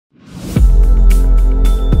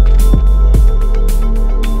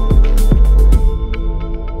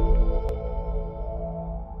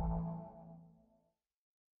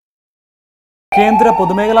കേന്ദ്ര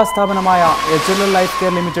പൊതുമേഖലാ സ്ഥാപനമായ HLL ലൈഫ്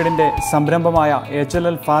കെയർ ലിമിറ്റഡിന്റെ സംരംഭമായ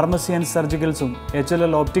HLL ഫാർമസി ആൻഡ് സർജിക്കൽസും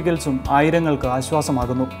HLL ഓപ്റ്റിക്കൽസും ആയിരങ്ങൾക്ക്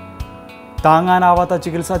ആശ്വാസമാകുന്നു. താങ്ങാനാവാത്ത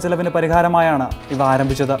ചികിത്സാ ചെലവിന് പരിഹാരമായാണ് ഇവ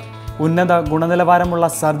ആരംഭിച്ചത്. ഉന്നത ഗുണനിലവാരമുള്ള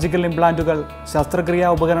സർജിക്കൽ ഇംപ്ലാന്റുകൾ, ശസ്ത്രക്രിയാ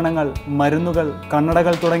ഉപകരണങ്ങൾ, മരുന്നുകൾ,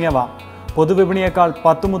 കണ്ണടകൾ തുടങ്ങിയവ പൊതുവിപണിയേക്കാൾ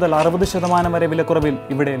 10 മുതൽ 60% വരെ വിലക്കുറവിൽ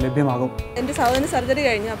ഇവിടെ ലഭ്യമാകും. എൻ്റെ സഹോദരന് സർജറി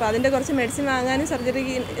കഴിഞ്ഞു. അപ്പോൾ അതിൻ്റെ കുറച്ച് മെഡിസിൻ വാങ്ങാനും സർജറി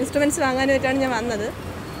ഇൻസ്ട്രുമെൻറ്റ്സ് വാങ്ങാനുമായിട്ടാണ് ഞാൻ വന്നത്.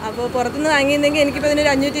 അപ്പോൾ പുറത്തുനിന്ന് വാങ്ങിയിരുന്നെങ്കിൽ എനിക്കിപ്പോൾ ഇതിനൊരു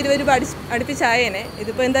 520 രൂപ അടുപ്പിച്ചായേനെ.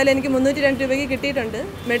 ഇതിപ്പോൾ എന്തായാലും എനിക്ക് 302 രൂപയ്ക്ക് കിട്ടിയിട്ടുണ്ട്.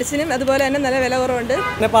 മെഡിസിനും അതുപോലെ തന്നെ നല്ല വില കുറവുണ്ട്.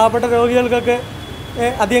 പിന്നെ പാവപ്പെട്ട രോഗികൾക്കൊക്കെ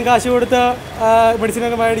അധികം കാശ് കൊടുത്ത്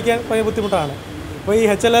മെഡിസിനൊക്കെ മേടിക്കാൻ ഭയങ്കര ബുദ്ധിമുട്ടാണ്. അപ്പോൾ ഈ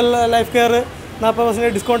HLL ലൈഫ് കെയർ 40%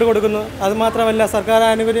 ഡിസ്കൗണ്ട് കൊടുക്കുന്നു. അതുമാത്രമല്ല, സർക്കാർ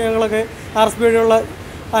ആനുകൂല്യങ്ങളൊക്കെ RSP വഴിയുള്ള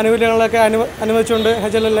ആനുകൂല്യങ്ങളൊക്കെ അനുവദിച്ചുകൊണ്ട്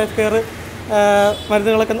HLL ലൈഫ് കെയർ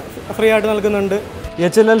മരുന്നുകളൊക്കെ ഫ്രീ ആയിട്ട് നൽകുന്നുണ്ട്.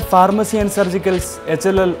 HLL pharmacy and surgicals,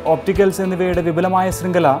 HLL opticals എന്നിവയുടെ വിപുലമായ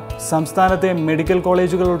ശൃംഖല സംസ്ഥാനത്തെ മെഡിക്കൽ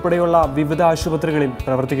കോളേജുകൾ ഉൾപ്പെടെയുള്ള വിവിധ ആശുപത്രികളിൽ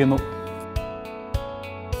പ്രവർത്തിക്കുന്നു.